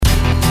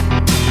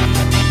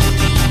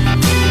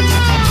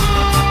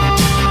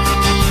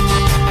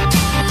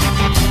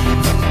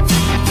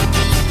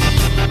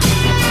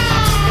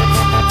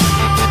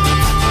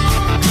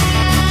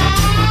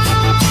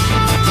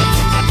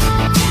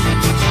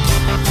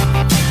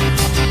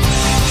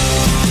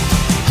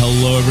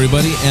Hello,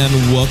 everybody, and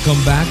welcome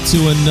back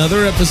to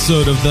another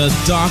episode of the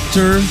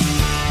Doctor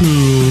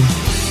Who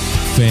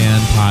Fan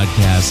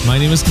Podcast. My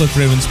name is Cliff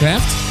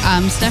Ravenscraft.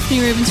 I'm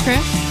Stephanie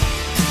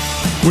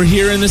Ravenscraft. We're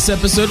here in this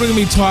episode. We're going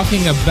to be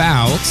talking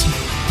about...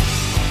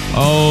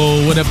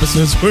 what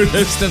episodes were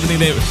there,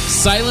 Stephanie?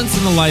 Silence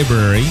in the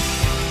Library,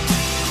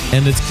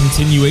 and its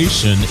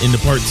continuation into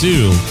Part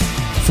 2,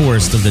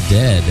 Forest of the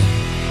Dead.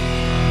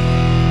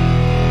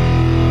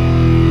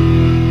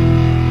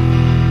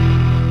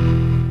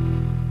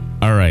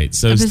 All right,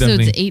 so episodes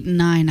Stephanie, 8 and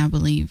 9, I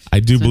believe. I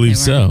do believe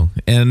so,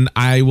 and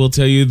I will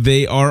tell you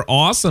they are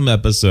awesome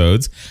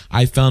episodes.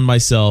 I found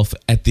myself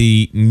at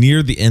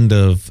near the end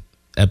of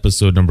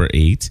episode number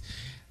 8,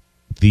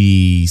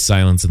 the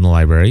Silence in the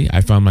Library.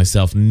 I found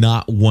myself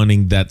not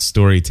wanting that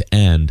story to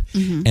end,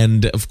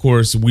 and of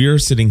course, we're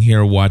sitting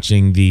here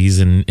watching these,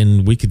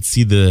 and we could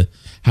see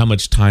how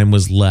much time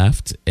was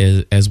left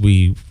as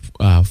we,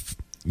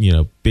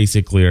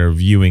 basically are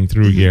viewing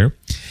through here.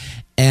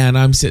 And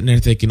I'm sitting there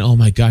thinking, oh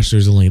my gosh,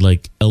 there's only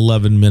like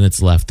 11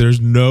 minutes left. There's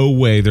no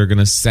way they're going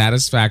to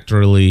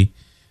satisfactorily,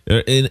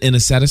 in a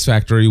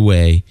satisfactory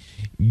way,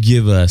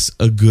 give us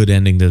a good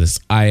ending to this.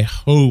 I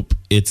hope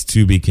it's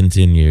to be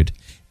continued.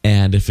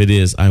 And if it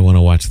is, I want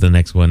to watch the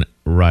next one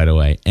right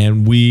away.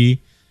 And we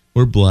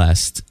were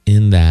blessed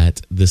in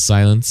that the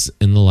Silence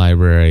in the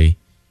Library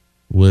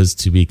was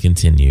to be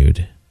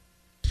continued.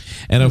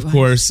 And of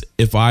course,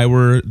 if I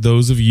were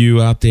those of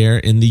you out there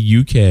in the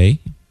UK...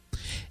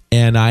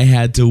 and I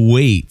had to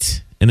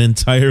wait an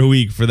entire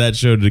week for that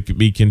show to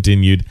be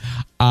continued,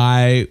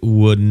 I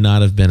would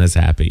not have been as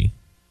happy.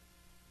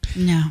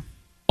 No.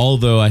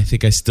 Although I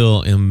think I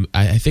still am.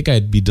 I think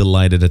I'd be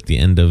delighted at the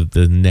end of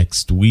the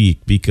next week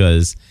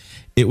because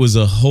it was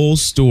a whole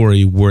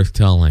story worth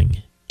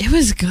telling. It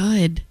was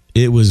good.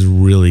 It was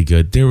really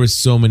good. There were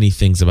so many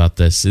things about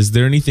this. Is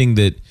there anything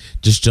that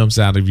just jumps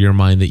out of your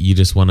mind that you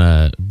just want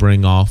to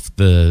bring off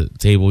the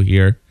table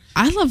here?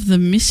 I love the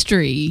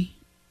mystery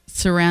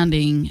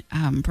surrounding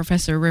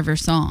Professor River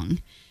Song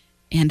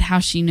and how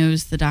she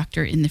knows the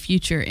Doctor in the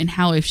future, and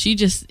how if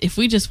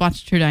we just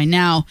watched her die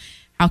now,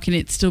 how can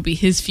it still be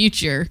his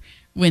future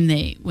when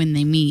they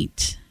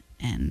meet?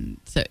 And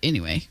so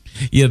anyway,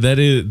 yeah, that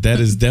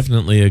is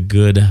definitely a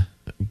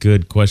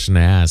good question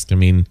to ask. I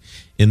mean,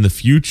 in the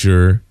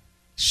future,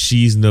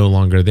 she's no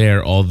longer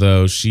there,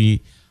 although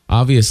she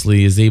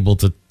obviously is able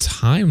to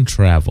time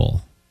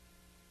travel.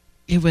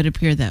 It would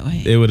appear that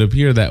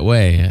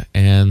way.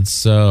 And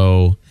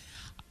so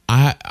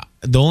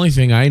the only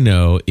thing I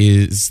know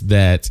is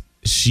that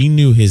she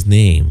knew his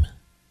name.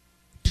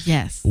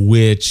 Yes.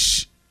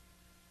 Which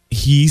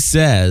he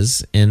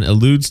says and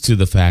alludes to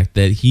the fact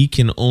that he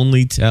can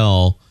only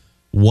tell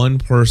one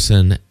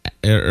person,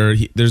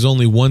 there's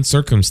only one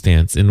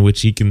circumstance in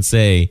which he can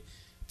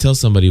tell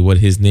somebody what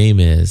his name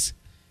is,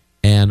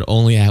 and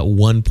only at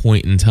one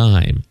point in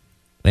time.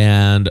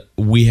 And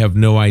we have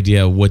no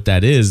idea what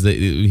that is. That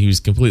he was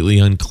completely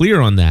unclear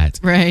on that.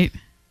 Right.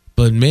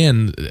 But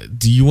man,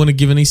 do you want to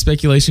give any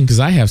speculation? Because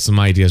I have some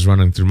ideas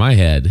running through my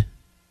head.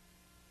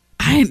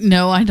 I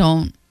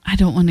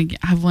don't want to.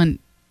 I don't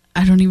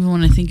even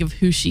want to think of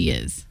who she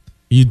is.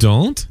 You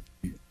don't?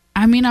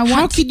 I mean,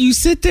 How could you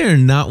sit there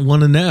and not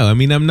want to know? I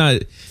mean, I'm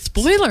not.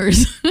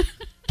 Spoilers.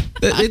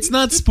 It's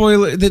not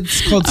spoiler.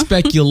 That's called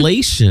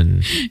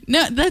speculation.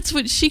 No, that's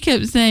what she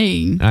kept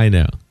saying. I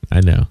know.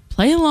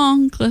 Play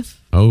along, Cliff.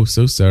 Oh,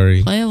 so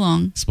sorry. Play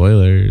along.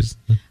 Spoilers.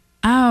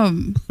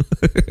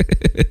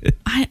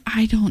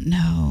 I don't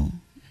know.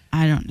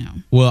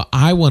 Well,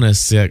 I want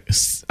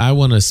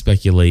to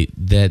speculate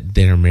that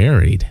they're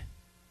married.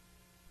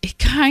 They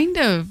kind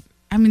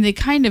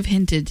of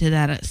hinted to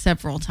that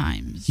several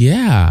times.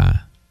 Yeah.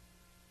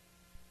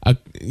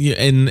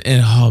 And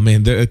oh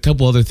man, there are a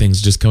couple other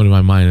things just come to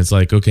my mind. It's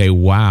like, okay,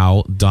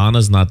 wow,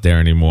 Donna's not there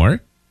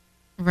anymore.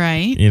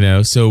 Right.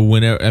 So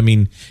whenever,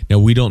 now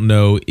we don't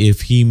know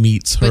if he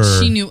meets her. But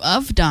she knew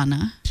of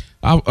Donna.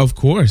 Of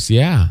course,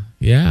 yeah.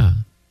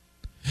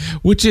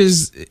 Which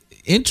is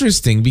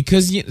interesting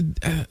because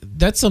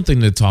that's something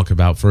to talk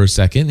about for a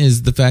second,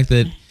 is the fact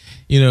that,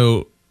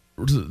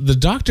 the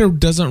Doctor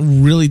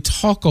doesn't really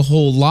talk a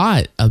whole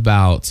lot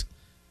about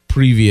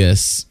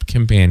previous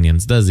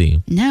companions, does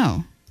he?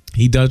 No.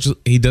 He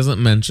doesn't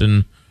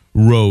mention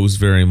Rose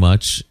very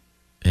much.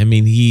 I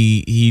mean,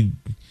 he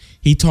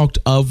talked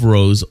of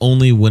Rose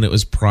only when it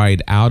was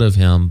pried out of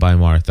him by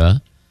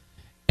Martha.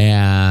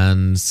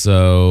 And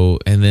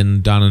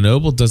then Donna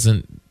Noble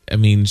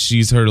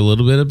she's heard a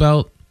little bit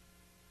about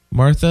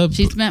Martha.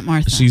 She's met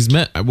Martha.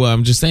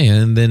 I'm just saying,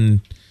 and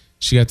then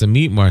she got to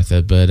meet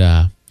Martha, but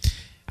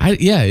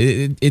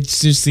it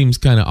just seems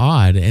kind of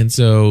odd. And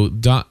so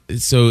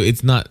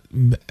it's not,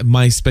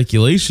 my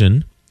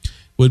speculation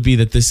would be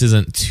that this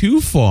isn't too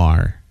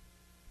far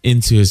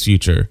into his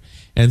future.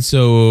 And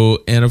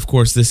of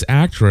course, this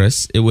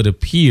actress, it would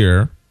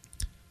appear,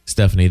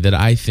 Stephanie, that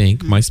I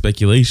think my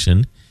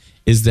speculation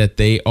is that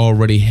they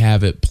already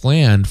have it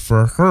planned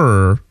for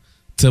her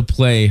to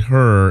play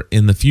her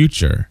in the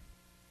future.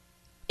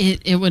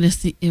 It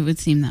would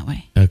seem that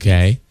way.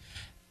 Okay.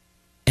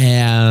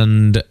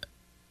 And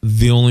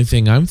the only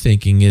thing I'm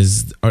thinking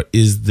is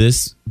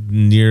this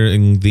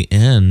nearing the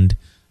end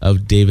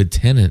of David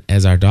Tennant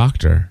as our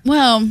doctor?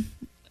 Well,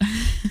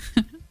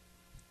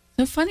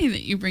 so funny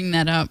that you bring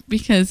that up,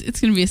 because it's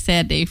going to be a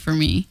sad day for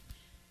me.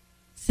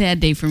 Sad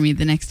day for me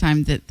the next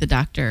time that the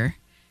doctor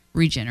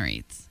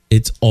regenerates.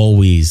 It's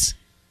always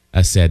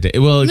a sad day.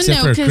 Well,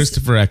 except for 'cause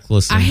Christopher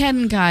Eccleston. I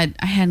hadn't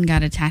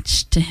got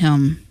attached to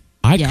him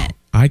yet.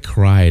 I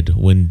cried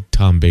when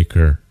Tom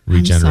Baker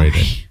regenerated.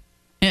 I'm sorry.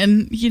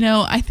 And,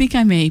 I think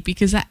I may,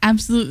 because I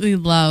absolutely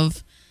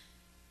love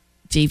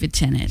David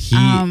Tennant.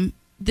 I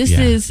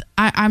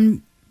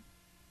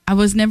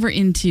was never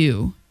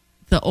into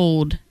the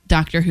old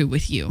Doctor Who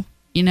with you.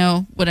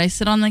 Would I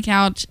sit on the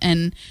couch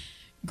and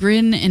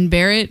grin and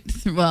bear it?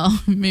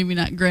 Well, maybe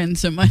not grin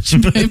so much,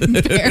 but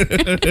bear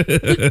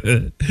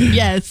it.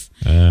 Yes.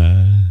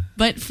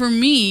 But for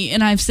me,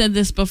 and I've said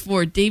this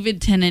before,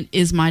 David Tennant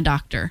is my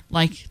doctor.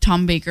 Like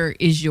Tom Baker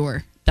is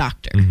your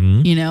doctor.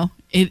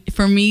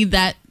 For me,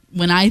 that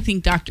when I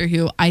think Doctor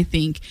Who, I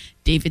think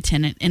David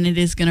Tennant, and it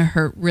is going to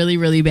hurt really,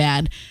 really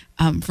bad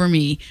for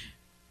me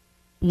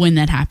when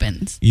that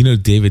happens.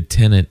 David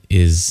Tennant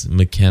is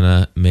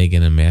McKenna,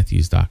 Megan, and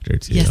Matthew's doctor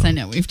too. Yes, I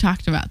know. We've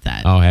talked about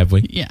that. Oh, have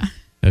we? Yeah.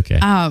 Okay.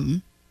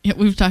 Yeah,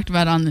 we've talked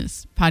about it on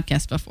this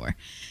podcast before.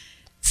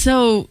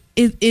 So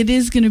it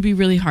is going to be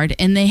really hard,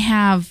 and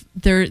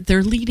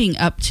they're leading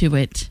up to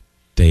it.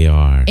 They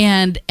are.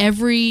 And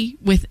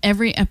with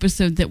every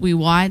episode that we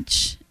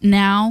watch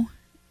now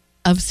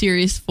of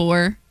Series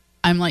 4,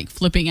 I'm like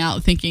flipping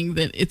out, thinking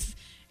that it's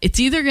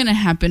either going to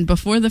happen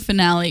before the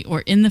finale,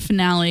 or in the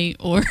finale,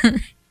 or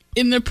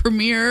in the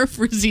premiere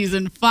for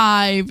season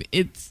 5.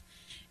 It's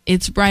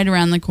right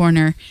around the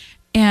corner.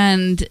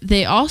 And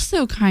they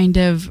also kind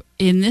of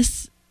in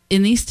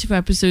these 2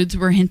 episodes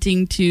were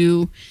hinting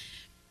to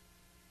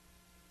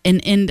an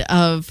end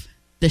of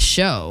the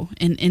show,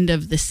 an end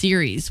of the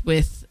series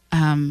with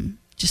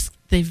just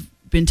they've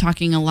been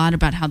talking a lot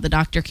about how the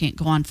Doctor can't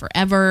go on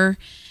forever,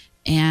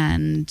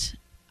 and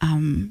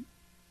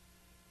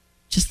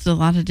just a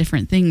lot of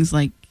different things.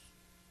 Like,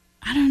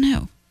 I don't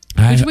know,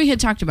 which we had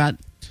talked about.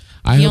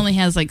 He only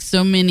has like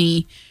so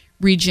many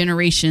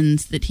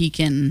regenerations that he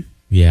can.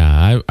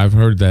 Yeah, I've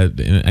heard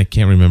that. I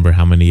can't remember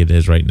how many it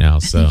is right now.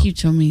 So I think you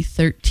told me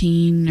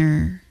 13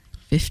 or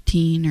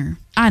 15 or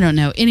I don't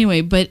know.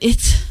 Anyway, but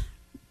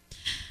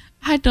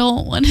I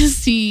don't want to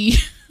see.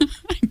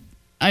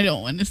 I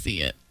don't want to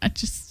see it.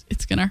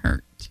 It's gonna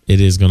hurt. It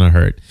is gonna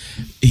hurt.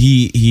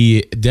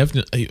 He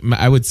definitely.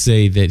 I would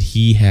say that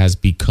he has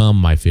become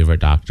my favorite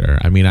Doctor.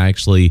 I mean, I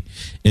actually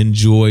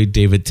enjoy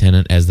David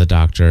Tennant as the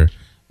Doctor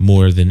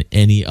more than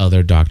any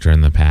other Doctor in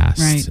the past.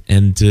 Right.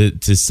 And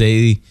to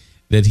say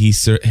that he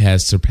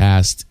has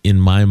surpassed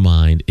in my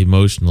mind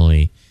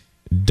emotionally,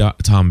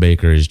 Tom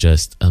Baker is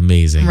just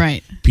amazing.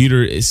 Right.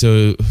 Peter.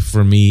 So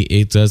for me,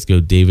 it does go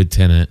David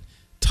Tennant,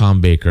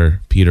 Tom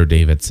Baker, Peter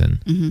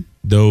Davidson. Mm-hmm.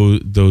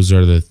 Those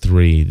are the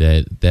 3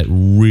 that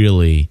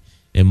really,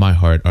 in my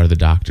heart, are the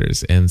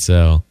Doctors. And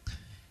so,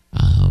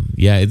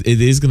 it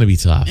is going to be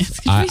tough.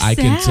 I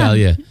can tell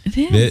you. It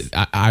is.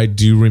 I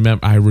do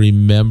remember. I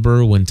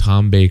remember when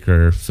Tom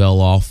Baker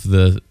fell off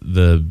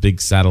the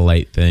big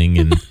satellite thing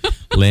and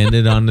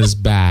landed on his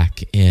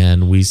back,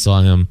 and we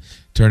saw him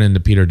turn into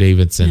Peter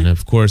Davidson. Yeah.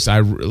 Of course,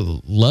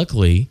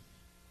 luckily,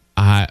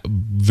 I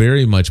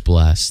very much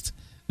blessed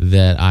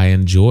that I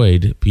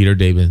enjoyed Peter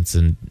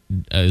Davidson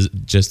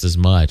just as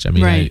much. I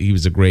mean, right. He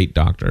was a great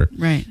Doctor.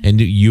 Right. And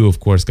you,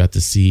 of course, got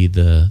to see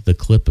the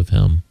clip of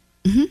him.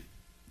 Mm-hmm.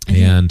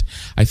 And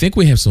I think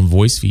we have some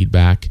voice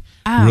feedback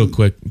real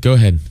quick. Go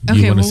ahead.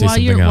 Okay, you want to say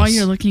something else? While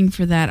you're looking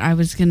for that, I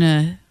was going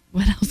to...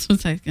 What else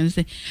was I going to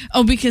say?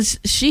 Oh, because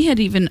she had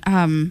even...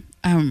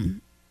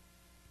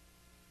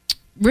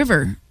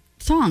 River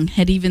Song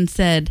had even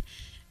said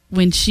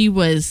when she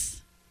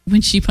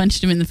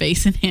punched him in the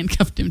face and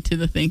handcuffed him to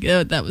the thing.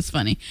 Oh, that was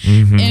funny.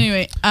 Mm-hmm.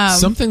 Anyway.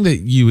 Something that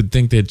you would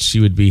think that she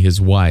would be his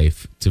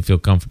wife to feel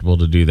comfortable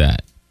to do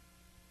that.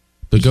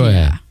 But go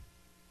ahead.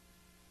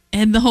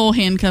 And the whole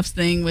handcuffs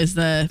thing was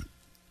the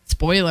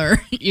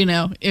spoiler,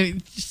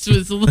 it just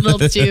was a little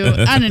too,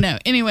 I don't know.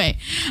 Anyway,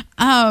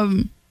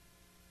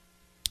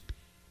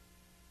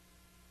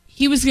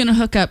 he was going to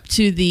hook up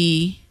to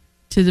the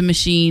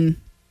machine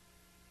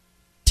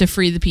to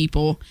free the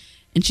people.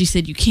 And she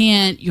said, you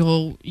can't,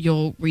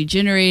 you'll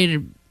regenerate,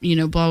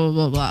 blah, blah,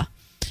 blah, blah.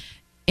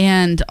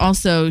 And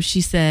also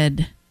she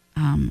said,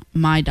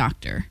 my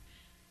doctor.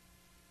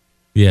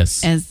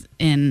 Yes. As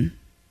in...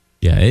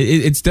 Yeah,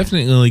 it's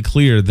definitely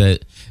clear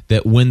that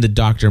when the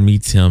Doctor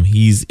meets him,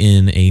 he's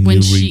in a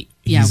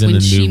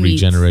new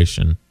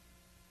regeneration.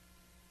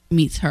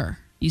 Meets her.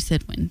 You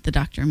said when the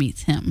Doctor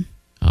meets him.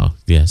 Oh,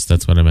 yes,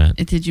 that's what I meant.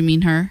 Did you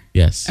mean her?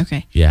 Yes.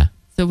 Okay. Yeah.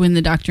 So when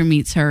the Doctor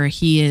meets her,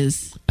 he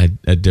is a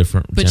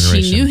different generation.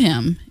 But she knew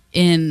him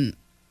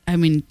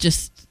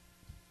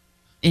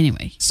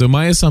anyway. So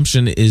my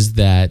assumption is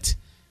that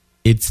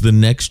it's the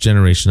next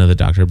generation of the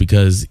Doctor,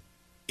 because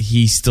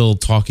he's still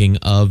talking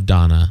of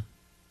Donna.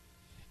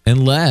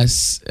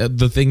 Unless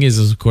the thing is,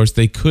 of course,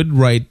 they could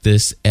write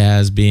this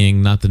as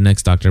being not the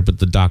next Doctor, but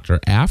the Doctor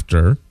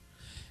after.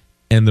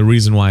 And the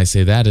reason why I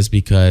say that is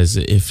because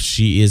if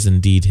she is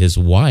indeed his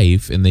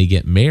wife and they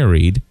get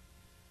married,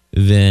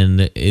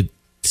 then it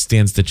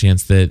stands the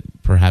chance that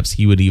perhaps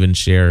he would even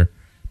share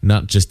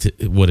not just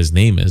what his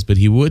name is, but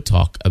he would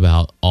talk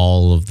about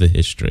all of the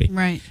history.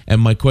 Right.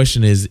 And my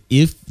question is,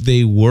 if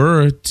they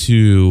were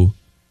to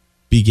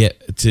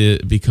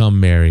become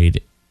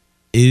married,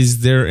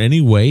 is there any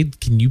way,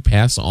 can you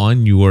pass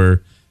on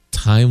your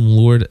Time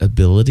Lord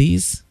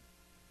abilities?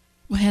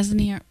 What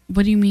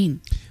do you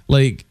mean?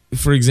 Like,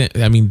 for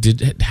example, I mean,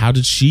 how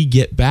did she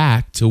get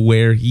back to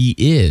where he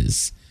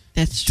is?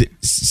 That's true.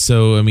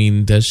 So, I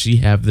mean, does she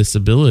have this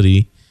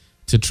ability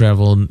to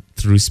travel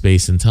through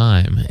space and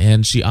time?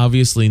 And she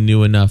obviously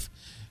knew enough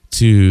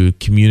to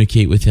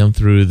communicate with him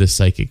through the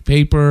psychic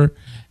paper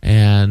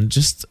and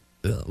just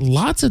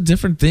lots of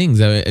different things.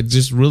 It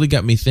just really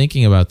got me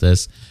thinking about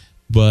this.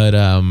 But,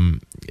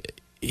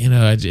 you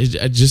know,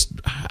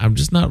 I'm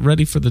just not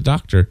ready for the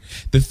Doctor.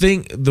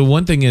 The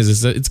one thing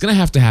is that it's going to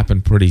have to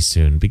happen pretty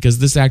soon because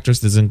this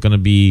actress isn't going to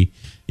be,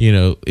 you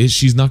know,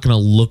 she's not going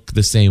to look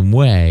the same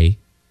way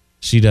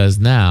she does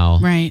now.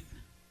 Right.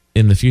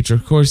 In the future.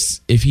 Of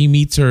course, if he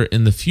meets her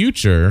in the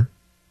future,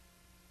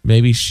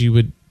 maybe she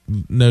would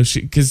know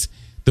because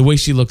the way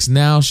she looks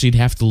now, she'd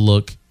have to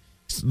look,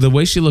 the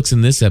way she looks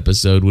in this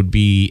episode would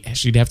be,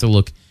 she'd have to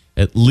look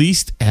at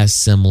least as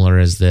similar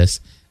as this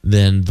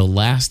than the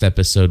last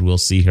episode we'll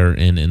see her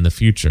in the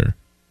future.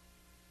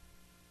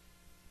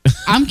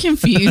 I'm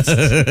confused.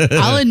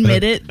 I'll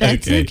admit it.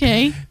 That's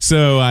okay.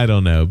 So I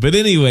don't know. But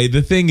anyway,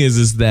 the thing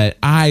is that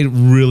I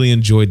really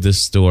enjoyed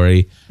this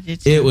story.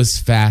 It was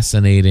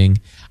fascinating.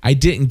 I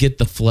didn't get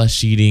the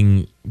flesh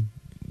eating.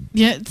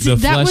 Yeah,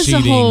 that was the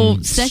whole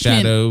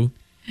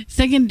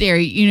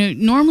secondary. You know,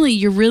 normally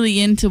you're really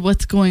into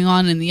what's going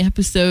on in the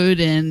episode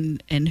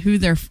and who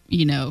they're,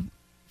 you know,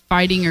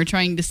 fighting or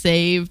trying to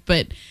save,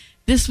 but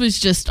this was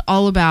just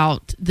all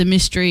about the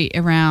mystery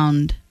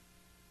around,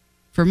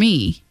 for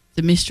me,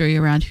 the mystery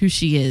around who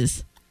she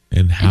is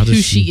and who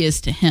she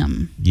is to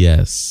him.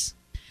 Yes.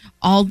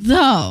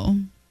 Although,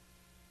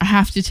 I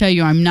have to tell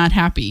you, I'm not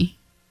happy.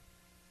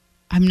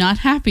 I'm not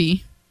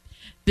happy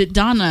that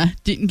Donna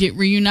didn't get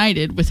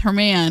reunited with her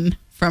man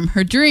from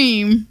her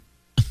dream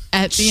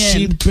at the end.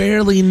 She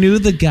barely knew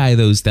the guy,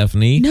 though,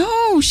 Stephanie.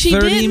 No, she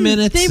 30 didn't.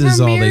 minutes they is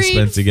were all they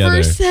spent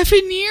together. For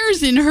 7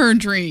 years in her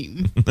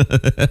dream.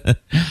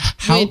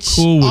 How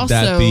cool would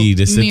that be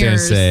to sit there and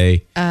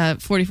say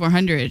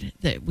 4400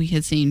 that we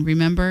had seen?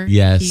 Remember?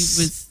 Yes. He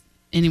was.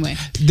 Anyway,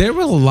 there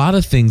were a lot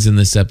of things in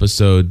this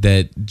episode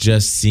that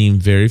just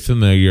seemed very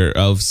familiar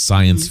of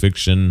science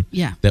fiction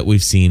that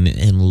we've seen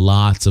in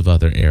lots of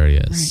other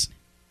areas. Right.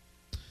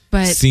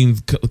 But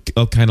seemed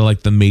kind of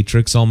like the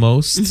Matrix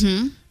almost.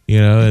 Mm-hmm.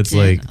 You know, it's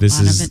like this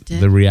is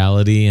the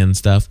reality and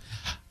stuff.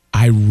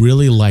 I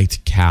really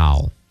liked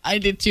Cal. I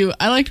did too.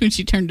 I liked when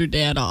she turned her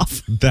dad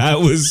off. That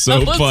was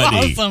so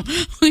funny. Awesome.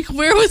 Like,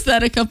 where was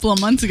that a couple of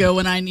months ago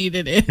when I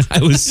needed it?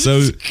 I was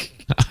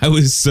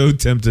so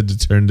tempted to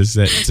turn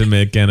to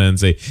McKenna and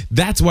say,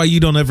 "That's why you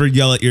don't ever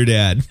yell at your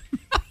dad."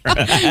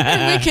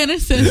 And McKenna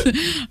says,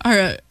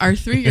 our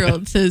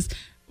 3-year-old says,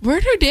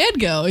 "Where'd her dad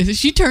go?" He says,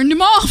 "She turned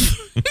him off."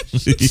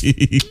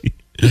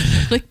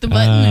 Clicked the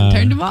button and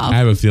turned him off. I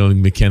have a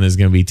feeling McKenna's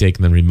going to be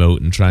taking the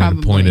remote and trying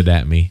to point it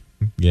at me.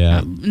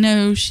 Yeah.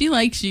 No, she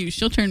likes you.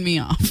 She'll turn me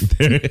off.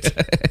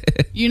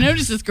 You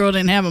notice this girl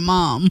didn't have a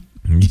mom.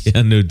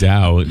 Yeah, no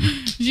doubt.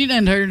 She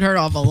done turned her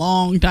off a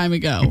long time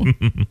ago.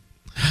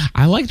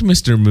 I liked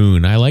Mr.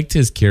 Moon. I liked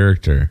his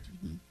character.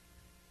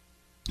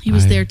 He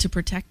was there to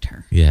protect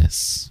her.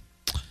 Yes.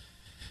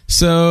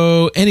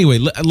 So anyway,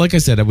 like I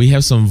said, we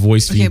have some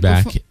voice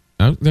feedback.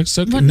 That's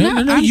okay. Well, no,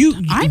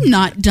 I'm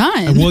not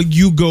done. Well,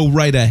 you go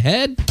right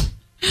ahead.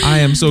 I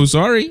am so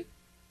sorry.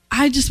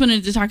 I just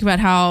wanted to talk about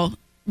how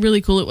really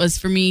cool it was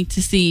for me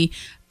to see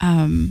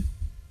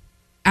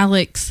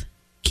Alex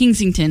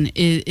Kingsington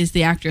is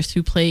the actress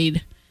who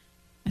played,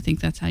 I think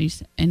that's how you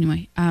say,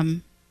 anyway,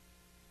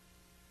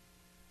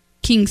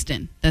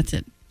 Kingston. That's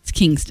it. It's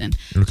Kingston.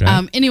 Okay.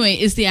 Anyway,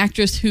 is the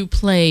actress who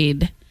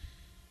played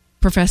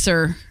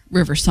Professor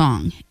River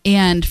Song.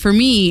 And for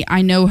me,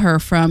 I know her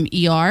from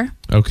ER.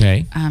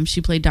 Okay.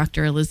 She played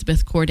Dr.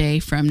 Elizabeth Corday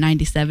from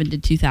 97 to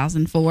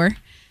 2004.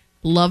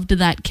 Loved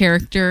that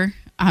character.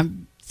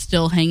 I'm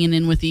still hanging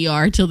in with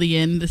ER till the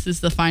end. This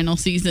is the final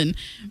season.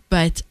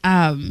 But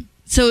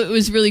so it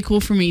was really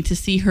cool for me to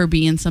see her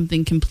be in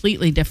something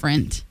completely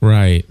different.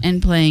 Right.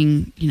 And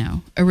playing, you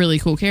know, a really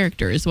cool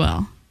character as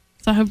well.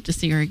 So I hope to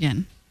see her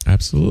again.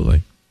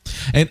 Absolutely.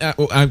 And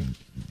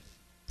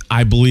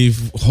I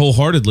believe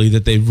wholeheartedly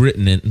that they've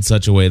written it in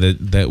such a way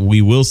that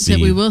we will see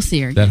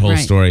her again, that whole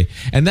story.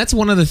 And that's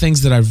one of the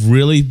things that I've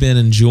really been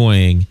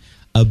enjoying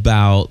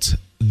about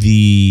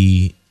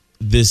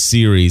this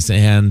series,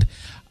 and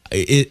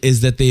it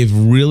is that they've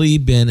really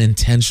been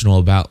intentional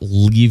about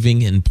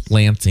leaving and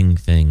planting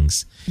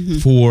things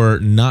for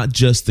not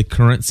just the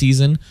current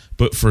season,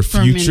 but for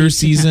future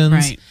seasons.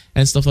 Right.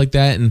 and stuff like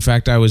that. In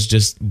fact, I was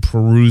just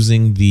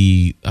perusing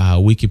the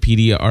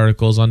Wikipedia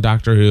articles on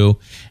Doctor Who,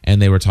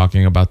 and they were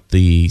talking about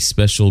the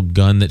special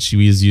gun that she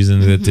was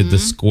using that did the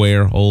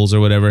square holes or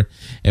whatever.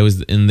 It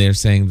was in there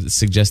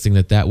suggesting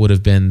that would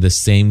have been the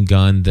same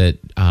gun that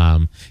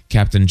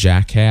Captain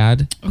Jack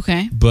had.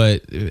 Okay.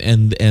 But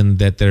and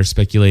that they're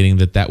speculating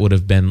that would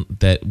have been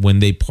that when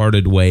they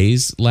parted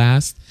ways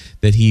last,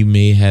 that he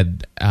may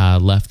had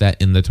left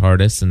that in the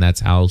TARDIS, and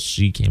that's how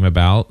she came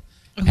about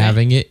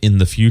having it in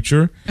the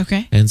future.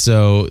 Okay. And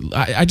so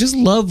I just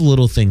love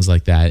little things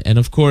like that. And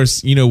of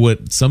course, you know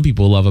what some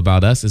people love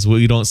about us is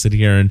we don't sit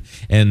here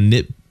and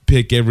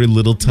nitpick every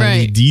little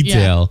tiny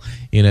detail. Yeah.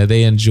 You know,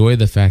 they enjoy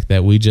the fact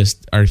that we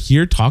just are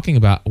here talking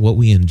about what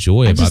we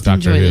enjoy about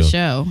Doctor Who. Enjoy the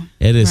show.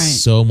 It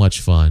is so much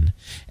fun.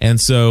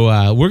 And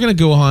so we're going to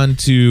go on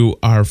to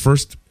our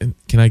first.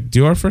 Can I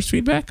do our first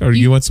feedback, or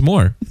you want some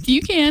more?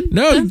 You can.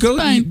 No, that's go.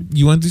 Fine.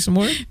 You want to do some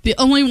more? The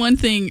only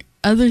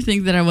other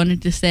thing that I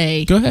wanted to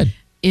say. Go ahead.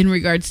 In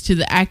regards to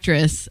the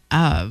actress,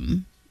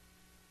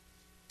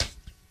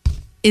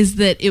 is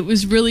that it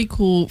was really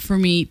cool for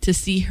me to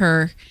see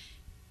her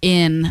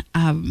in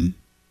a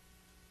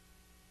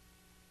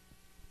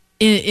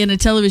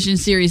television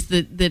series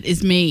that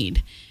is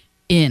made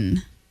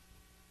in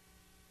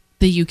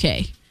the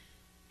UK.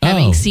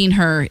 Having seen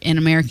her in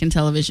American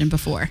television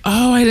before.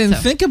 Oh, I didn't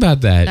think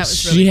about that.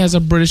 Was really she has a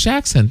British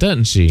accent,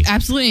 doesn't she?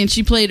 Absolutely, and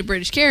she played a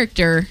British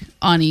character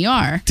on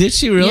ER. Did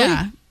she really?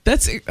 Yeah.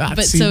 That's it that's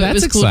was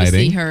exciting. Cool to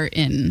see her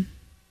in.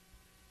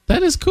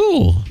 That is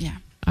cool. Yeah,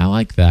 I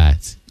like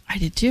that. I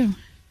did too.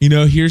 You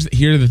know, here's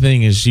the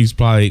thing is she's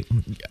probably,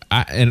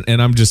 and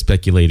I'm just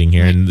speculating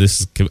here, and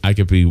I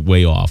could be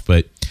way off,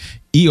 but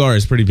ER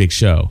is a pretty big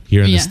show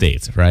here in the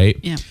States, right?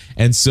 Yeah.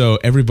 And so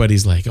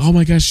everybody's like, oh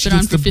my gosh, been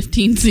on for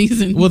 15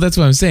 seasons. Well, that's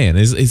what I'm saying.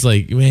 It's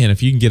like, man,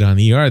 if you can get on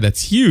ER,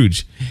 that's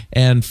huge.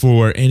 And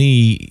for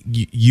any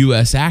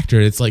U.S.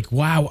 actor, it's like,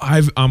 wow,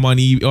 I'm on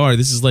ER.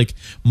 This is like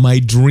my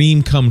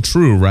dream come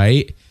true,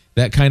 right?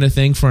 That kind of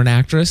thing for an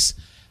actress.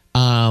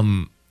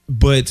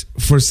 But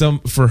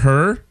for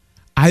her,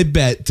 I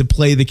bet to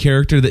play the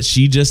character that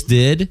she just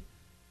did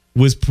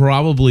was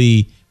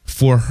probably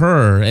for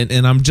her,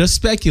 and I'm just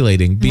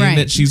speculating, being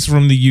that she's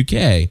from the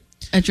UK.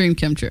 A dream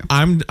come true.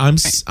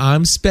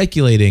 I'm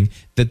speculating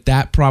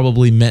that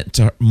probably meant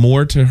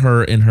more to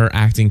her in her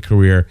acting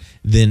career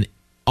than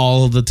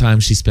all of the time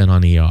she spent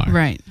on ER.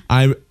 Right.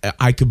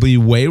 I could be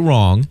way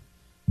wrong,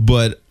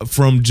 but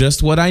from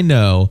just what I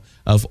know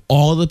of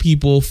all the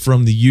people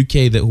from the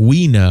UK that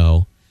we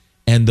know,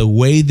 and the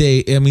way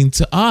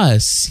to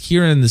us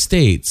here in the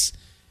States,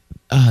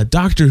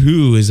 Doctor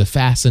Who is a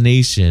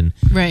fascination.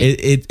 Right.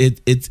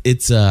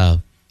 It's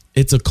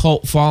a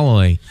cult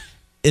following.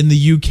 In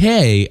the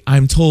UK,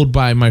 I'm told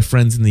by my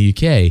friends in the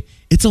UK,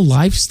 it's a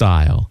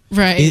lifestyle.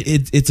 Right.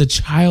 It's a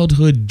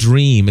childhood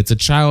dream. It's a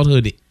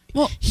childhood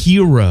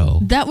hero.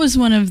 That was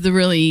one of the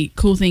really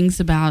cool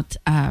things about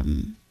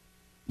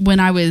when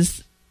I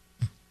was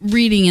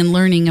reading and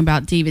learning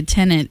about David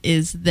Tennant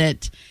is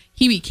that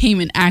he became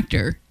an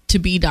actor to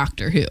be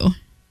Doctor Who.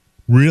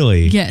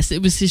 Really? Yes,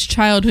 it was his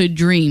childhood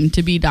dream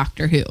to be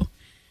Doctor Who.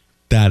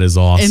 That is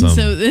awesome. And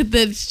so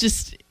that's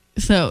just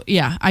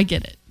yeah, I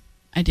get it.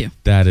 I do.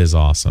 That is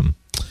awesome.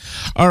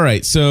 All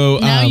right, so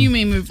now you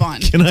may move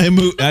on. Can I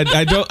move?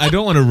 I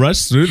don't want to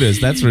rush through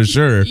this. That's for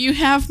sure. You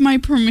have my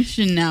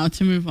permission now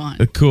to move on.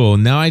 Cool.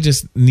 Now I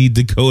just need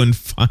to go and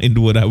find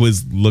what I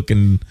was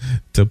looking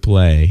to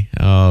play.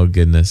 Oh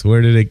goodness,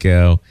 where did it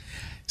go?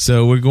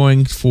 So we're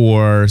going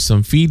for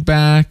some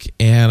feedback,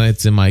 and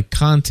it's in my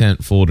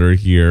content folder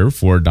here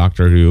for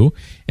Doctor Who,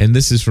 and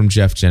this is from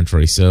Jeff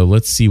Gentry. So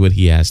let's see what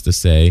he has to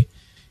say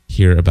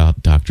here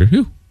about Doctor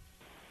Who.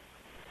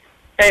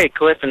 Hey,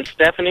 Cliff and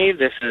Stephanie,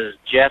 this is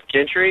Jeff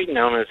Gentry,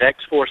 known as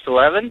X-Force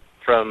 11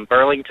 from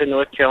Burlington,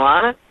 North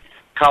Carolina,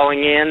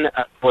 calling in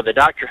for the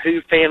Doctor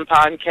Who fan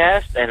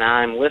podcast, and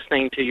I'm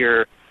listening to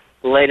your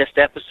latest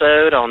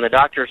episode on the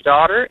Doctor's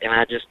Daughter, and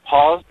I just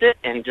paused it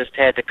and just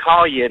had to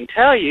call you and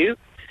tell you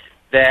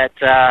that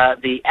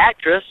the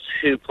actress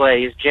who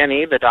plays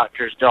Jenny, the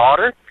Doctor's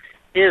daughter,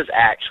 is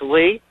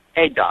actually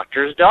a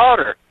Doctor's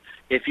daughter.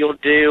 If you'll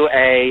do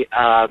a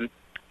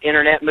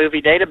Internet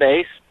Movie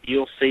Database,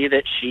 you'll see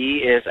that she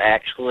is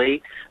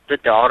actually the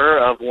daughter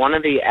of one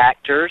of the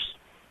actors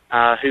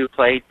who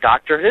played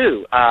Doctor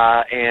Who,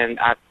 and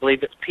I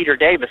believe it's Peter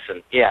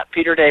Davison. Yeah,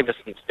 Peter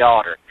Davison's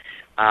daughter.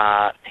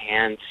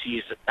 And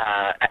she's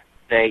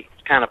they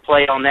kind of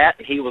played on that,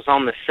 and he was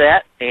on the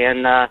set,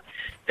 and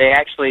they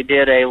actually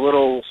did a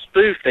little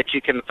spoof that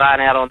you can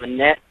find out on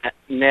the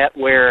net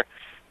where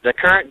the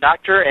current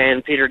Doctor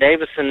and Peter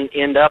Davison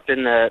end up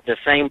in the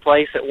same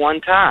place at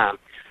one time.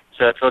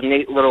 So it's a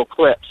neat little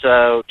clip.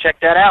 So check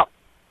that out.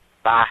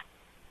 Bye.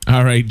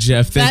 All right,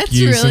 Jeff. Thank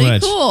you so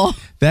much. That's really cool.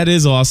 That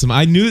is awesome.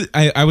 I knew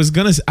I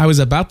was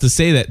about to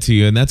say that to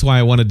you, and that's why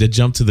I wanted to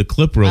jump to the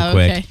clip real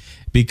quick.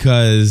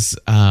 Because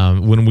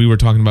when we were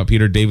talking about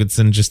Peter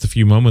Davison just a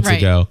few moments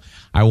ago,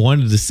 I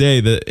wanted to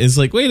say that it's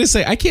like, wait a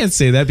second, I can't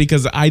say that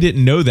because I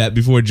didn't know that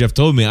before Jeff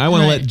told me. I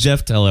want to let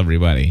Jeff tell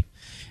everybody.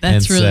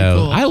 That's and really so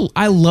cool.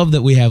 I love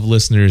that we have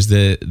listeners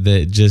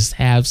that just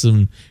have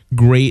some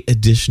great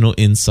additional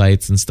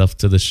insights and stuff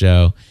to the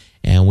show,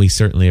 and we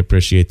certainly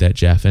appreciate that,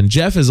 Jeff. And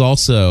Jeff is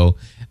also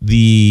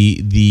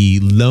the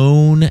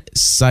lone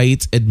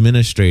site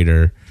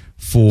administrator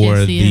for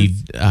Yes, he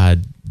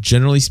the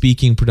Generally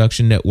Speaking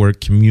Production Network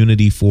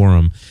Community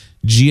Forum,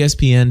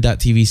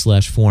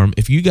 gspn.tv/forum.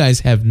 If you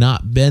guys have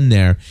not been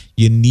there,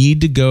 you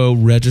need to go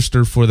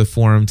register for the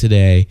forum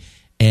today.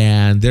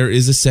 And there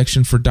is a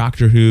section for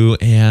Doctor Who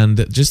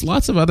and just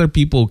lots of other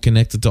people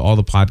connected to all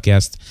the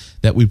podcasts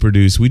that we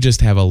produce. We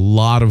just have a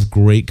lot of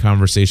great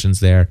conversations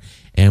there,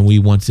 and we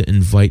want to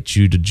invite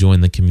you to join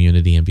the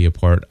community and be a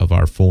part of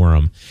our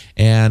forum.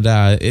 And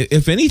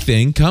if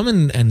anything, come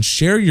and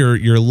share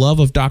your love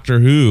of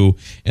Doctor Who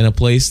in a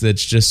place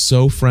that's just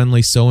so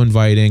friendly, so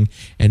inviting,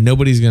 and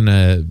nobody's going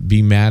to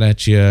be mad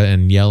at you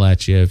and yell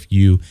at you if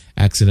you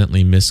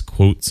accidentally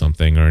misquote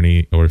something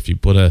or if you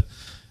put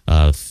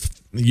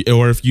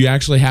or if you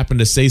actually happen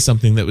to say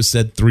something that was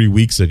said 3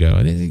 weeks ago.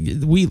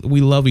 We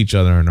love each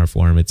other in our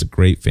forum. It's a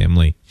great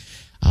family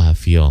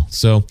feel.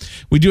 So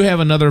we do have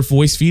another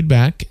voice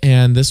feedback,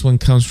 and this one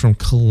comes from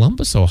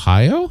Columbus,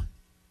 Ohio.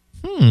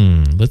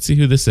 Let's see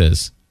who this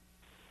is.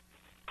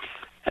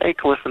 Hey,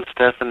 Cliff and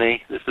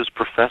Stephanie. This is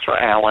Professor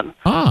Allen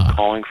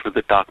calling for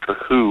the Doctor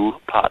Who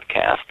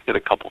podcast. Get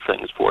a couple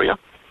things for you.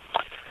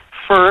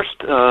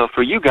 First,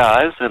 for you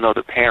guys and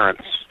other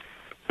parents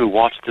who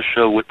watch the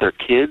show with their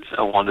kids,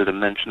 I wanted to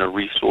mention a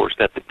resource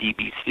that the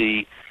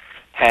BBC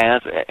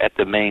has at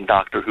the main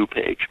Doctor Who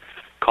page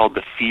called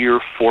the Fear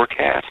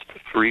Forecast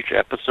for each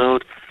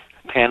episode.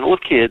 A panel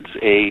of kids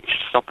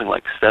aged something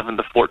like 7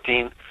 to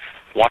 14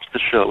 watch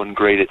the show and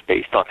grade it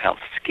based on how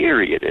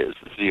scary it is,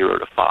 0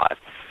 to 5.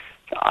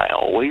 I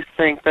always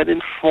think that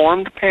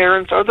informed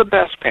parents are the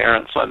best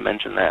parents, so I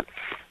mention that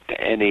to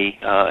any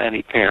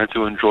parents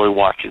who enjoy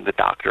watching the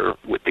Doctor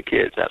with the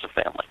kids as a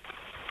family.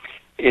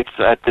 It's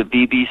at the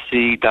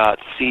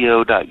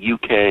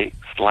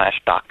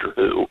bbc.co.uk/Doctor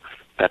Who.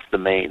 That's the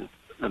main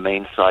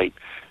site.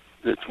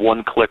 It's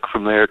one click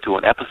from there to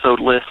an episode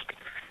list,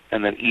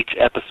 and then each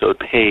episode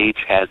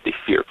page has the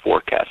Fear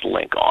Forecast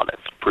link on it.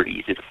 It's pretty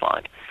easy to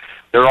find.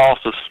 There are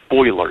also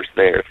spoilers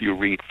there if you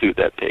read through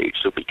that page,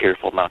 so be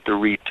careful not to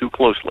read too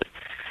closely.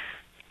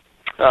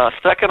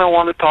 Second, I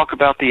want to talk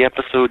about the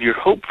episode you're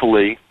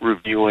hopefully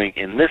reviewing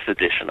in this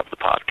edition of the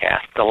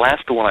podcast. The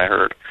last one I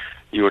heard,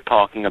 you were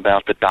talking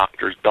about the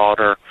Doctor's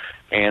daughter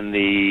and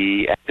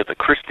the Agatha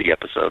Christie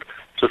episode.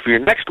 So for your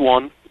next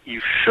one,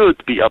 you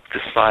should be up to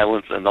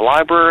Silence in the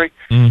Library,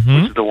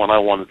 which is the one I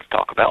wanted to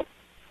talk about.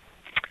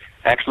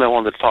 Actually, I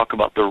wanted to talk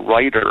about the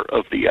writer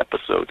of the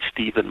episode,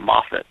 Stephen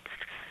Moffat,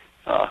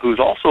 who's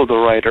also the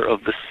writer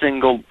of the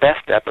single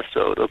best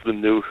episode of the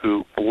New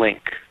Who,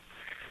 Blink,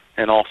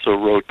 and also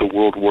wrote the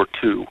World War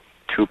II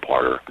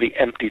two-parter, The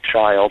Empty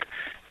Child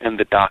and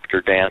The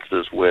Doctor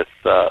Dances with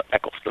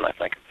Eccleston, I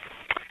think.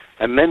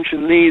 I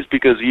mention these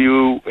because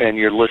you and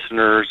your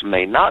listeners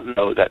may not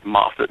know that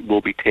Moffat will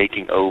be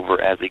taking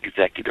over as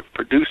executive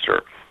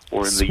producer,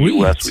 or in the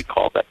U.S. we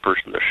call that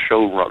person the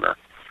showrunner,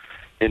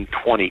 in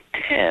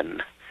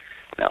 2010.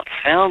 Now, it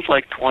sounds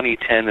like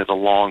 2010 is a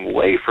long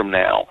way from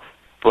now,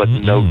 but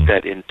note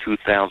that in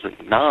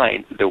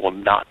 2009 there will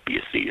not be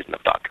a season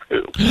of Doctor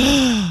Who.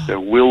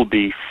 There will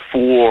be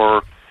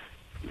 4,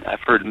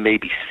 I've heard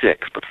maybe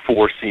 6, but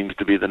 4 seems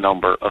to be the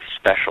number of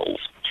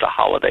specials, the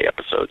holiday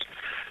episodes.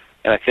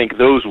 And I think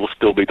those will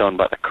still be done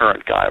by the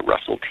current guy,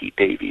 Russell T.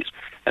 Davies.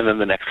 And then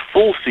the next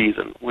full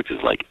season, which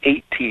is like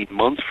 18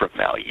 months from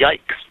now,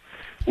 yikes,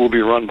 will be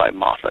run by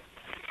Moffat.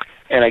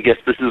 And I guess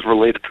this is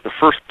related to the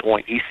first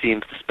point. He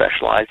seems to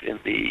specialize in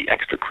the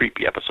extra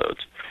creepy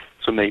episodes.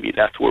 So maybe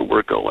that's where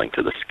we're going,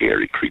 to the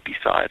scary, creepy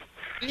side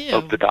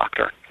of the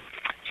Doctor.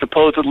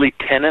 Supposedly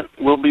Tennant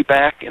will be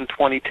back in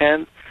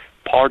 2010.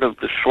 Part of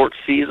the short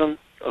season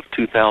of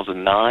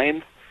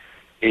 2009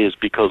 is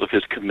because of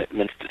his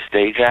commitments to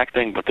stage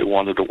acting, but they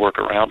wanted to work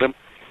around him.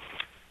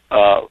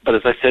 But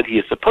as I said, he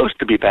is supposed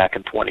to be back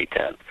in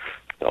 2010.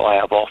 So I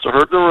have also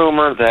heard the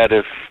rumor that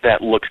if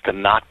that looks to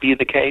not be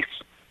the case,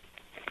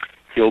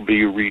 he'll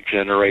be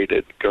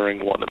regenerated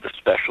during one of the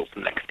specials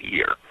next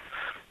year.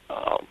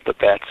 But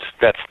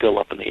that's still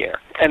up in the air.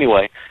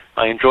 Anyway,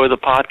 I enjoy the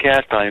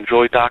podcast. I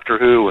enjoy Doctor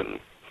Who, and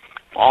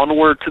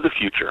onward to the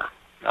future.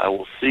 I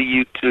will see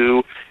you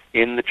two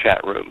in the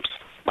chat rooms.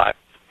 Bye.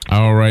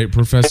 All right,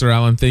 Professor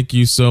Allen, thank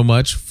you so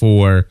much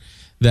for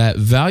that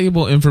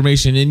valuable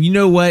information. And you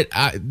know what?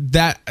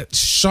 That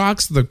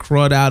shocks the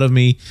crud out of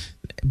me.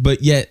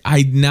 But yet,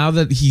 now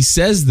that he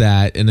says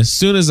that, and as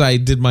soon as I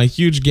did my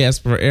huge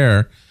gasp for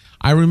air,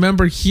 I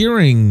remember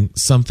hearing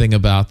something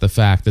about the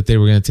fact that they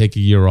were going to take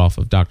a year off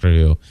of Doctor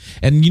Who.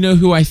 And you know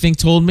who I think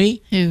told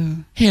me?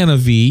 Who? Hannah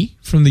V.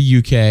 from the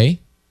UK.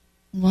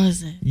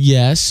 Was it?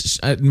 Yes.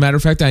 Matter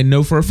of fact, I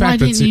know for a fact.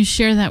 Why didn't you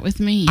share that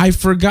with me? I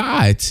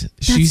forgot.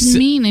 That's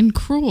mean and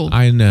cruel.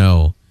 I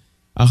know.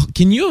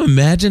 Can you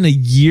imagine a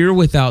year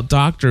without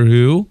Doctor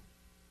Who?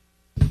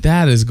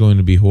 That is going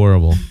to be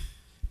horrible.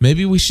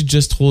 maybe we should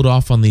just hold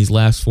off on these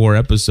last 4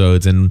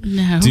 episodes and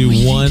do we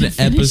need one to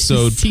finish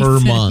episode this per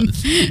season.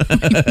 month. We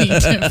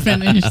need to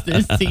finish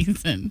this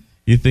season.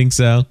 You think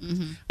so?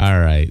 All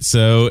right.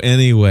 So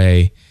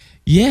anyway,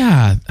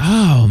 yeah.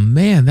 Oh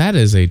man, that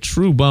is a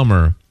true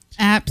bummer.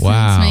 Absence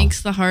Wow.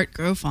 makes the heart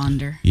grow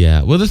fonder.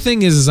 Yeah. Well, the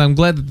thing is I'm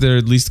glad that they're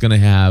at least going to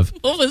have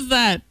What was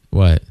that?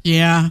 what?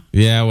 Yeah.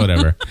 Yeah,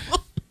 whatever.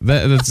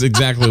 That's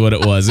exactly what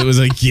it was. It was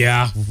like,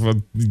 yeah,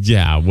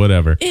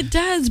 whatever. It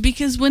does,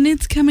 because when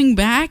it's coming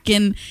back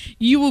and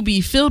you will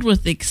be filled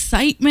with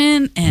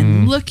excitement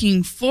and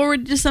looking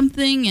forward to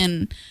something,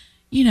 and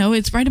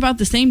it's right about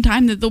the same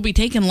time that they'll be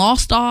taking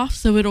Lost off,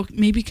 so it'll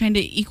maybe kind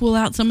of equal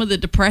out some of the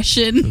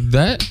depression.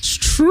 That's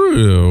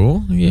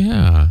true.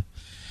 Yeah.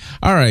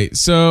 All right.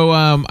 So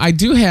I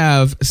do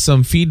have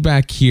some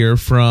feedback here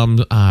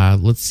from,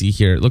 let's see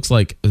here. It looks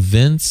like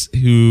Vince,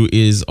 who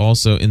is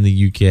also in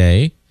the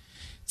UK.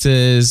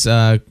 Says,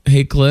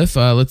 hey, Cliff,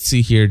 let's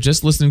see here.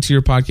 Just listening to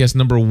your podcast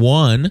number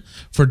 1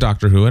 for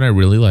Doctor Who, and I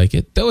really like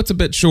it, though it's a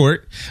bit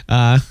short.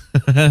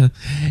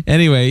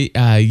 Anyway,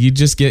 you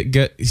just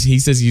he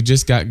says you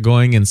just got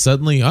going and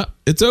suddenly,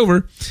 it's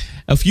over.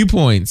 A few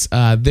points.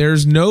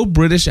 There's no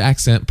British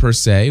accent per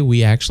se.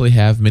 We actually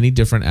have many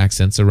different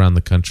accents around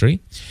the country.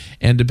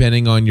 And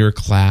depending on your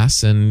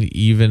class, and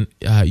even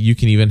you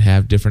can even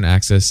have different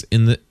accents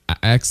in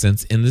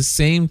the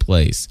same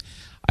place.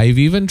 I've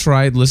even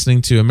tried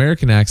listening to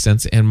American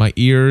accents, and my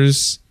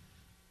ears,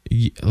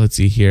 let's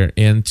see here,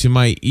 and to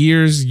my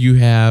ears, you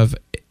have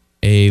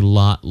a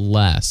lot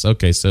less.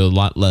 Okay, so a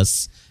lot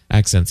less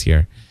accents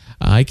here.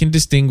 I can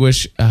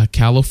distinguish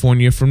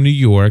California from New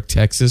York,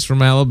 Texas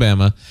from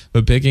Alabama,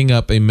 but picking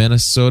up a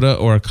Minnesota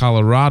or a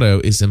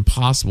Colorado is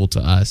impossible to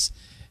us.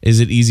 Is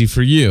it easy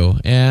for you?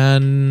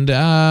 And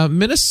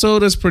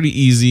Minnesota's pretty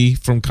easy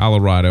from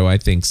Colorado. I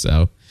think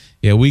so.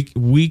 Yeah,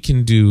 we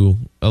can do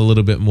a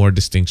little bit more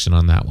distinction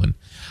on that one.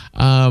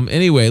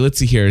 Anyway, let's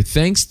see here.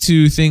 Thanks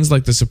to things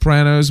like The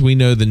Sopranos, we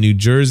know the New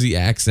Jersey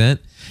accent.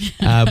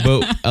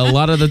 But a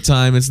lot of the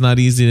time, it's not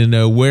easy to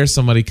know where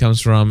somebody comes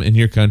from in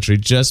your country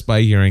just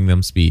by hearing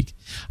them speak.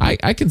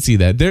 I can see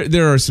that.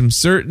 There are some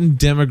certain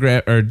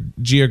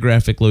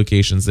geographic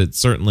locations that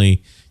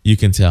certainly you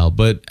can tell.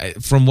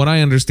 But from what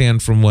I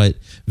understand, from what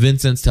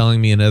Vincent's telling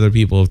me and other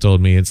people have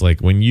told me, it's like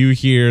when you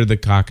hear the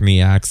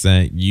Cockney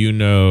accent, you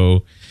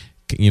know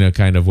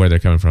kind of where they're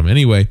coming from.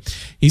 Anyway,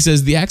 he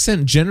says the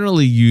accent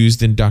generally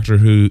used in Doctor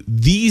Who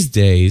these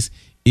days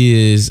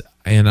is,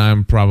 and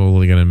I'm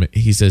probably going to,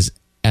 he says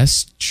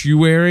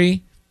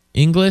estuary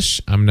English.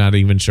 I'm not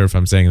even sure if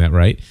I'm saying that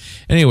right.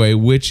 Anyway,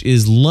 which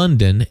is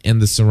London and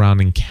the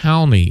surrounding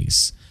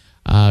counties.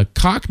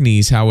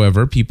 Cockneys,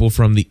 however, people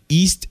from the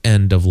East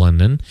End of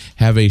London,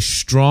 have a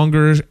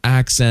stronger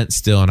accent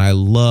still, and I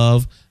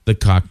love the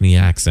Cockney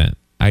accent.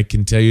 I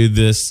can tell you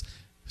this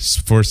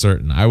for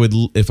certain.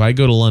 If I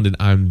go to London,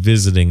 I'm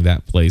visiting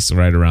that place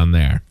right around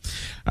there.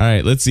 All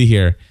right, let's see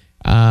here.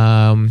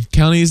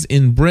 Counties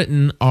in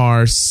Britain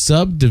are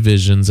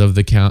subdivisions of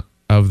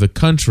the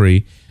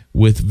country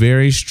with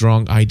very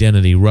strong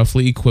identity,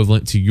 roughly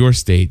equivalent to your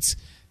states.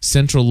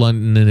 Central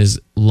London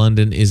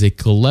is a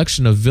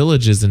collection of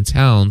villages and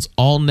towns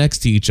all next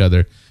to each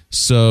other,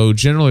 so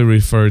generally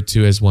referred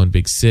to as one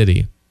big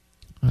city.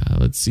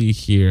 Let's see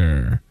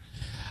here.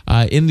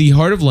 In the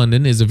heart of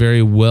London is a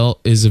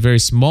very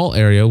small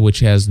area which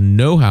has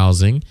no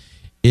housing.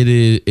 It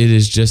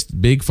is just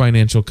big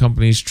financial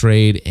companies,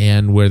 trade,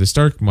 and where the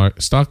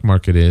stock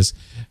market is,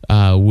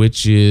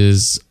 which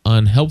is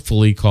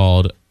unhelpfully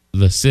called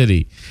the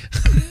city.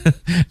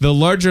 The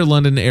larger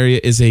London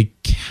area is a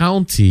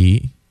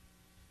county,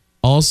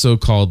 also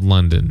called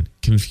London.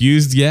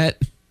 Confused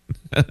yet?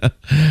 All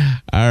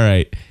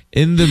right.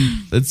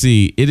 Let's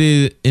see. It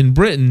is in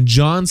Britain.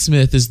 John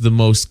Smith is the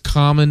most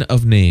common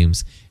of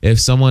names. If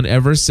someone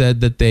ever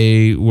said that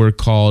they were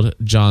called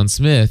John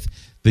Smith,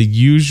 the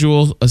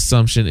usual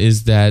assumption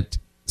is that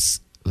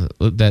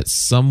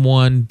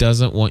someone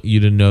doesn't want you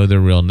to know their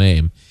real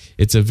name.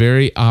 It's a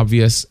very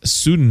obvious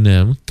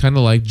pseudonym, kind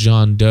of like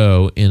John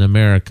Doe in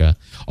America.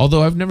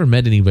 Although I've never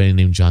met anybody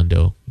named John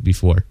Doe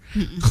before.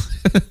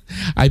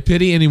 I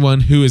pity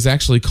anyone who is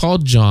actually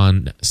called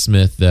John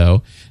Smith,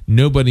 though.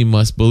 Nobody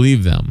must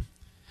believe them.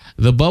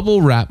 The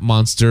bubble wrap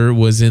monster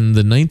was in the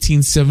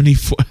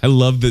 1974. I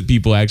love that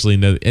people actually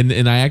know.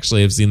 And I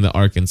actually have seen the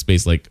Ark in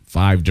Space like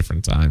 5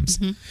 different times.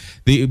 Mm-hmm.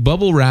 The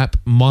bubble wrap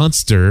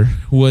monster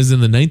was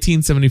in the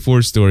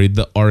 1974 story,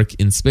 The Ark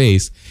in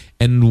Space.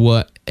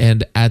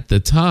 And at the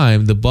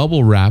time, the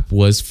bubble wrap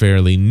was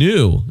fairly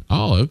new.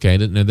 Oh, okay. I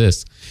didn't know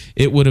this.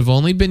 It would have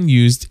only been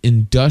used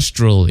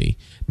industrially,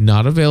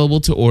 not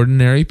available to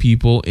ordinary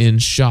people in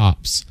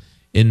shops.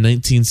 In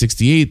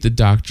 1968, the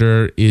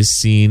Doctor is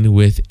seen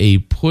with a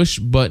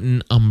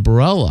push-button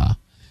umbrella.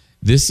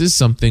 This is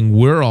something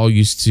we're all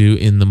used to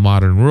in the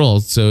modern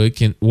world, so it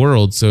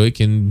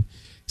can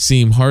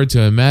seem hard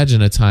to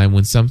imagine a time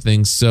when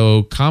something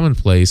so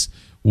commonplace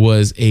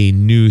was a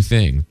new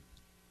thing.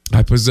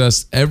 I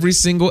possess every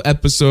single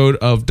episode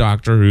of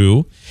Doctor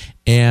Who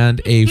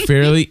and a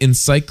fairly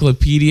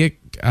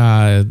encyclopedic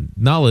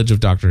knowledge of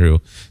Doctor Who.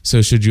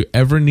 So should you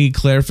ever need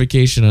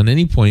clarification on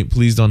any point,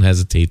 please don't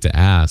hesitate to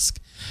ask.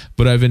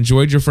 But I've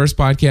enjoyed your first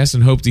podcast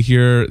and hope to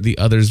hear the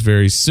others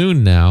very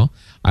soon now.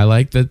 I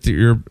like that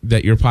your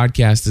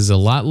podcast is a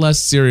lot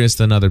less serious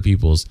than other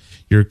people's.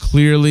 You're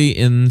clearly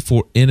in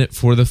it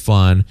for the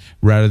fun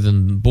rather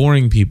than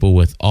boring people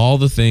with all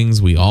the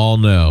things we all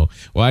know.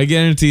 Well, I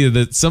guarantee you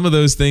that some of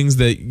those things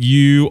that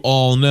you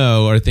all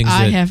know are things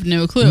I that have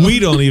no clue. we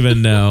don't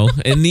even know.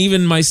 And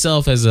even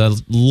myself, as a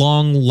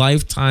long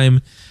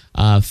lifetime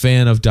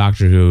fan of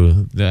Doctor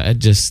Who,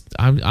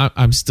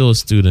 I'm still a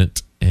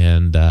student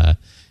and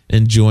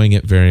enjoying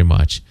it very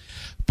much.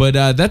 But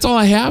that's all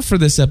I have for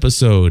this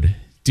episode.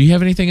 Do you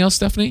have anything else,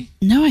 Stephanie?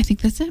 No, I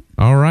think that's it.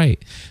 All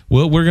right.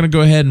 Well, we're going to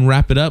go ahead and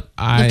wrap it up.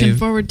 Looking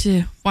forward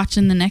to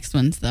watching the next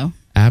ones, though.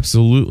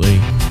 Absolutely.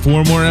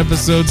 4 more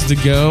episodes to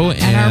go.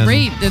 At our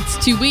rate, that's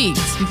 2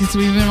 weeks because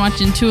we've been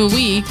watching 2 a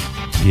week.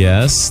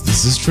 Yes,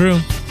 this is true.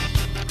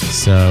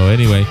 So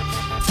anyway,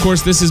 of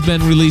course, this has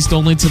been released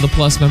only to the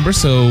Plus member.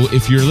 So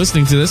if you're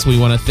listening to this, we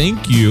want to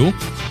thank you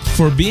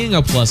for being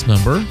a Plus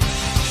member.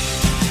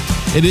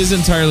 It is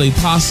entirely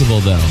possible,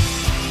 though,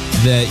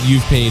 that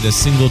you've paid a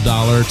single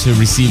dollar to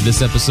receive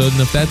this episode.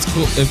 And if that's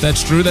cool, if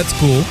that's true, that's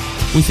cool.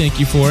 We thank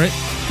you for it.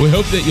 We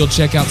hope that you'll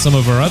check out some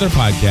of our other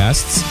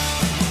podcasts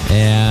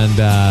and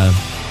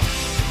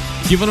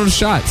give them a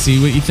shot. See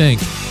what you think.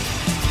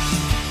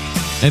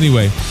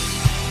 Anyway,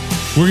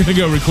 we're going to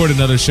go record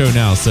another show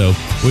now, so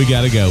we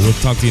got to go. We'll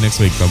talk to you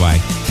next week. Bye-bye.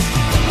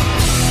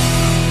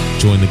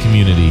 Join the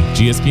community.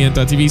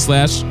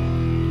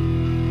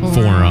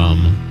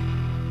 gspn.tv/forum.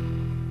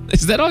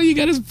 Is that all you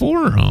got is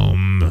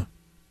forum?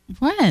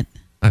 What?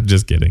 I'm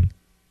just kidding.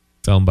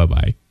 Tell them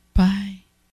bye-bye. Bye.